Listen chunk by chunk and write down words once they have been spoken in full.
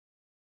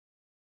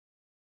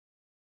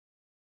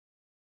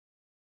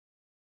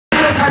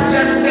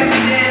just stepped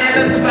in and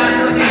the spot's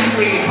looking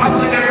sweet. I'm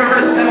looking for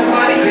a still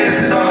body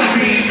dancing on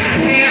beat.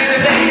 Hands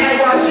in the air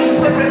while she's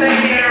flipping the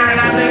hair, and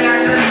I think I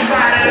just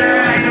spotted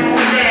her right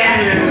over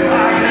there.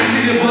 I can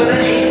see the bullet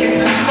aching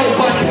to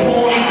nobody's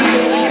morning to the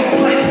only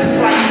complaints. It's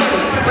like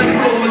money, like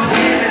rolling the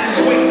hand and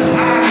just wait till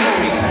I know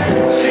me.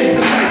 She's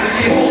the type to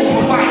get home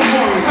with my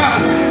glory.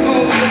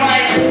 Hold the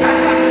mic,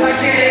 I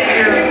get it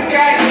here. You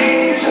got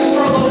me, you should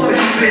stroll over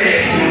the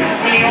city.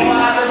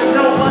 Meanwhile, the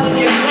snow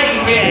bunny is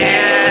waving.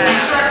 The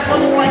stress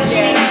looks like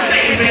she ain't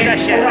saving.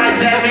 Alright,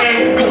 that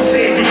man, go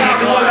save me. I'm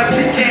the one I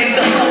kick in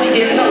the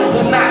honey and no,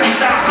 will not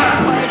stop.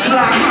 Till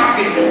I rock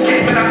it,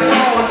 get what I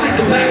saw and take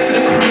it back to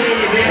the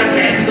crib and the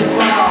hands of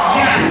fall.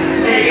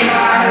 Hey,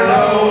 hi,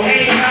 hello.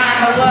 Hey, hi,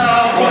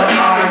 hello. What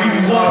are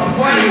you up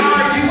to? What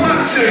are you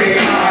up to? Hey,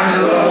 hi,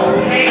 hello.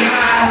 Hey,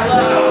 hi,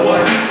 hello.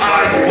 What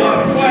are you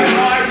up to? What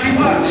are you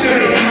up to?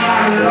 Hey,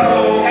 hi,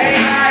 hello. Hey,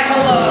 hi,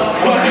 hello.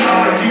 What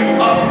are you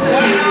up to?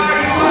 What are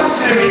you up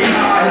to? Hey,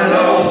 hi,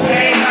 hello.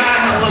 Hey, hi,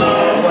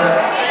 hello. What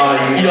are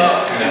you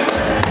up to?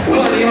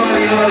 Honey,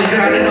 honey, honey,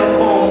 grinding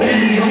up on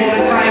me,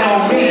 holding tight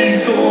on me,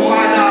 so I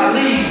might not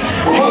leave.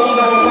 Hold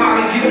on,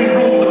 mommy, give me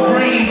room to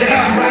breathe.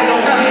 That's right on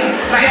me,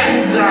 like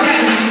you dark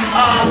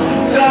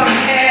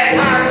hair,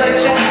 eyes like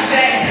Joe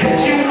Jack.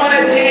 Do you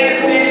wanna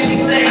dance? And she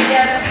said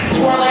yes.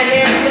 Twirl her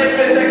hair, flip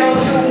it, take on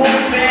two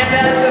women.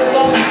 That's the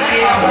song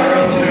play. I'm a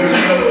girl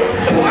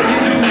too. While you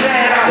do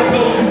that, I will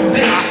go do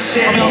this.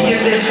 And me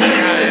and this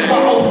is my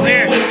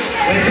only wish.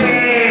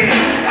 Damn,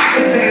 I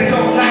can dance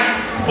all night,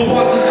 but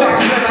once the song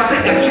done, I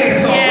take a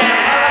chance on life.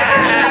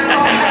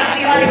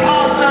 She like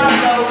all time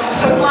though,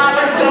 so live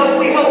as dope,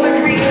 we both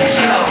agree to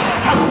show.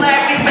 I'm glad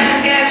we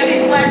met and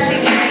she's glad she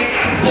came.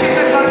 She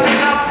says I'm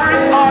taking up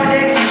first art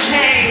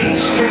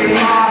exchange. Hey,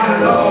 hi,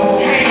 hello.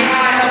 Hey,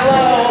 hi,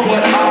 hello.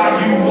 What are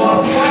you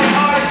up to? What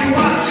are you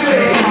up to?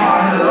 Hey,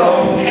 hi,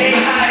 hello. Hey,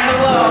 hi,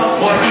 hello.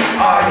 What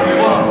are you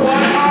up to?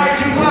 What are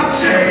you up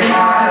to? Hey,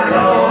 hi,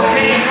 hello.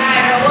 Hey, hi,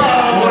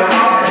 hello. What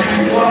are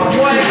you up to?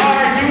 What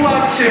are you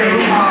up to?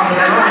 Hey, hi,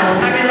 hello.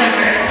 I mean, like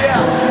that.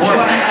 What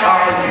are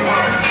you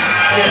up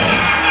to?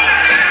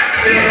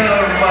 Yeah,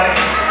 everybody.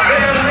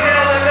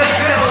 Real in the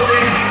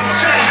building.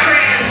 Chuck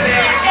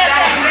Cranston.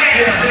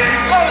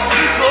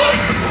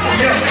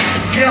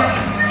 Yeah.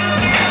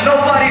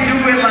 Nobody do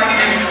it like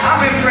you.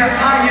 I'm impressed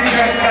how you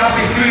dress. I'll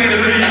be free to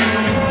be you.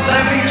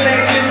 Let me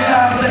take this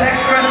time to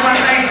express my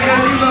thanks,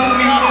 cause you love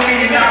me for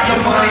me. You got the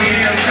money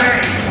in your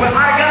chain. When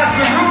I got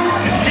the root,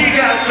 she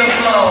got the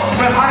flow.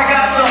 When I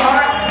got the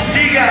heart,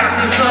 she got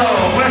the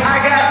soul. When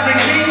I got the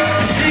key,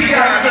 she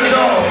got the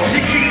dough. She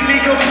keeps me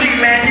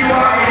complete, man. You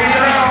already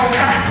know.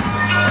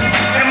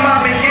 And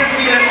mommy gives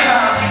me the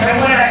time. And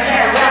when I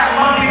can't rap,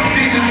 mommy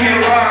teaches me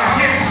to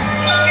rhyme.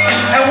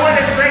 And when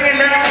it's singing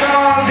that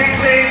song, they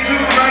say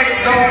two rights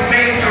don't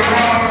make a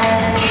wrong.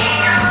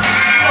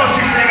 Oh,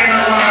 she's singing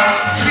along.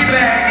 She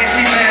bang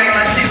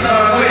like she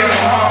loves with her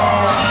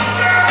home.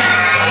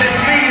 Let's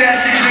see that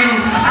she do.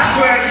 I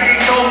swear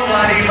ain't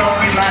nobody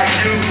love me like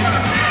you.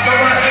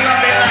 Nobody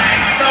love me like.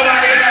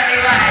 Nobody love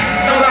me like.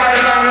 Nobody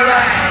love me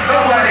like.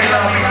 Nobody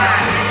love me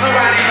like.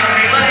 Nobody love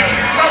me like.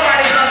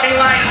 Nobody love me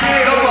like you.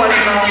 Nobody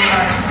love me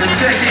like. The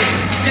check it.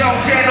 Yo,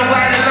 can't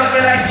nobody love me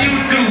like you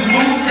do.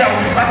 Move, yo.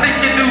 I think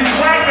you do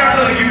swag, I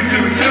know you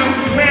do too.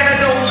 Man, I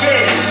don't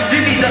get it.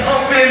 You need to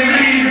up and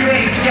leave.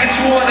 Got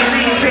you on the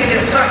lead,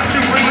 changing sucks to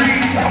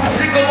read. I'm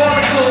sick of all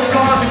the close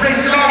calls,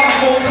 erasing all my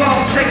phone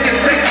calls, taking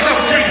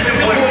subject. The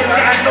boys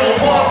got no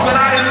balls, but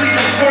honestly,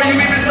 before you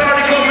even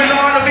started coming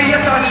on to me, I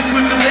thought you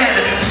was a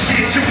man.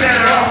 Shit, you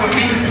better off with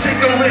me. Take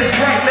a risk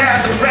right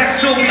now, the rest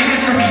will be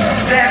history.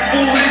 That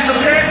fool is the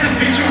past, the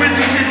future is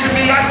just kissing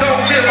me. I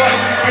don't give up.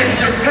 If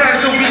your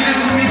friends will be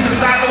dissing me, cause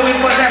I know if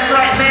I left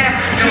right now,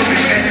 you'll be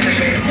missing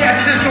me.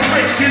 Yes, it's a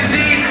risk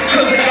indeed,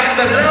 cause I got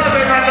the love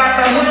and I got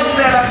the love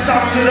that I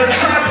saw to the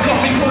touch. Call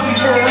me Cookie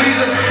for a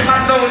reason.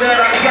 I know that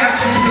I got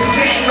you,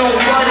 cause ain't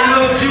nobody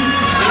love you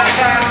like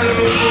I do.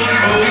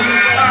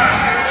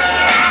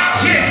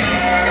 Yeah.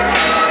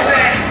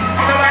 Say,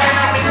 nobody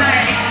love me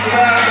like.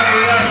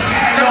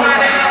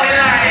 Nobody love me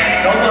like.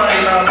 Nobody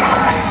love me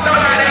like.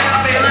 Nobody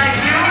love me like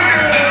you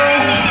do.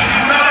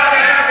 Nobody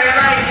love me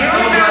like you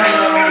do.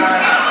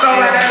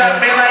 Nobody love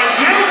me like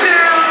you do.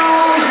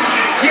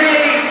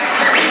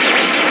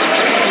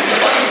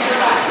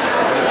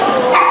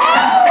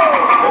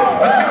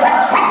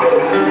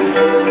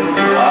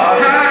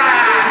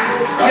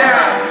 Yeah.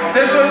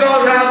 This one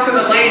goes out to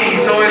the lady,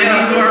 so if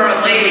you were a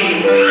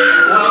lady,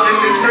 well,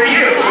 this is for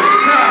you.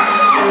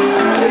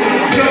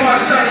 You're my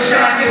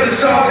sunshine, you're the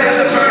song that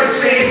the birds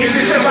sing.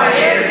 Music to my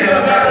ears, you're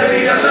the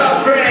melody that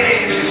love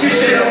brings. You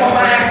shit up on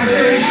my access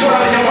till you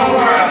swallow, you're my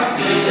world.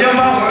 You're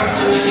my world.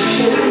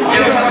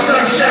 You're my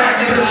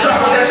sunshine, you're the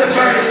song that the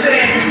birds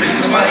sing.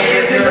 Music to my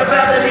ears, you're the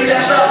melody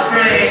that love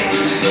brings.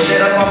 You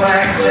shit up on my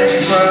access till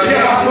you swallow, you're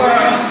my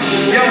world.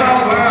 You're my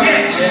world.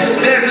 Yeah.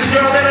 There's this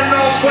girl that I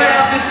know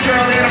well, this girl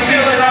that I'm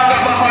feeling all.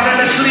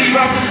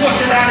 I'm just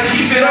watching how to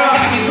keep it on.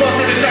 Got me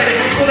tossing and turning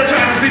when I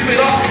try to sleep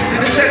it off. In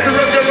the center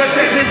of your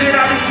attention, then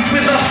I need to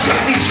pin up. Got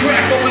me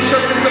trapped on the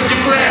surface of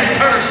your planet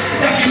Earth.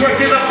 Got me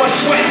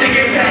sweat to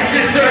get past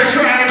this third,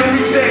 trying to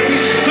reach that key.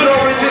 Good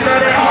origin of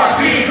that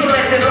heartbeat, so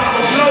let the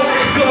lava flow.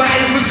 Go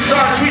eyes with the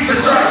stars, reach the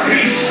star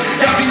beach.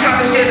 Got me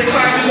kinda scared to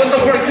climb it with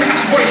the work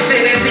that's worth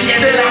it. At the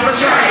end, I'ma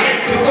try it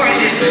and find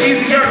it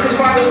easier to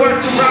find the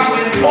words to rhyme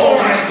with.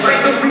 Orange,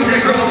 like the fruit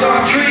that grows on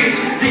trees.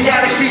 You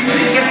gotta keep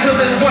thinking till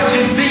it's what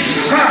you need.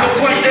 Have a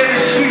point that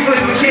is sweet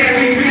flavor can't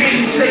be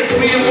beat. Takes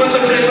me in with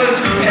the rivers,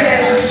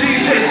 passes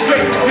she's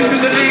straight into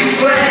the knees,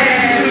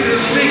 blast to the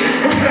sea.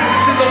 Her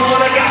presence in the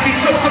water got me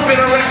soaked up in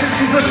her essence.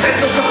 She's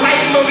essential to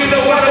life, no need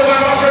no wonder why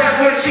my breath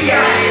when she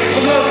got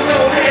it. Below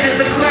snow, head in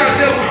the clouds,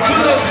 yo.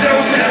 Below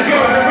Jones has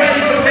gone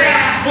ready for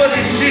that. But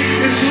this shit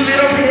is suited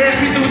over here,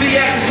 we through the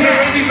atmosphere.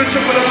 Ain't even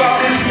tripping about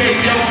this game,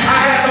 yo. I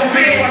have no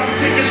fear, I'm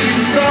taking to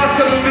the stars,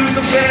 tell them lose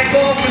the bag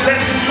off and let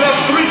this love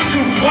 3, 2,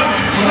 1,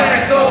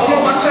 blast off.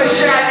 You're my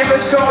sunshine in the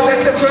song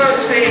that the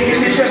birds sing. You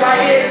sit to my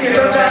ears, hear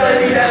the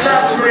melody that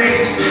love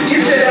brings.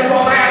 You sit up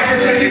on my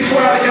axis and you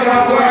twirl, you're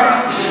my world,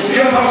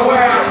 you're my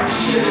world.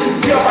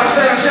 You're my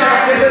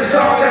sunshine in the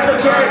song that the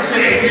birds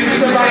sing. You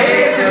sit to my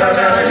ears, hear the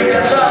melody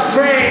that love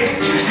brings.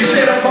 You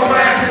sit up on my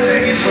axis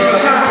and you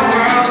twirl.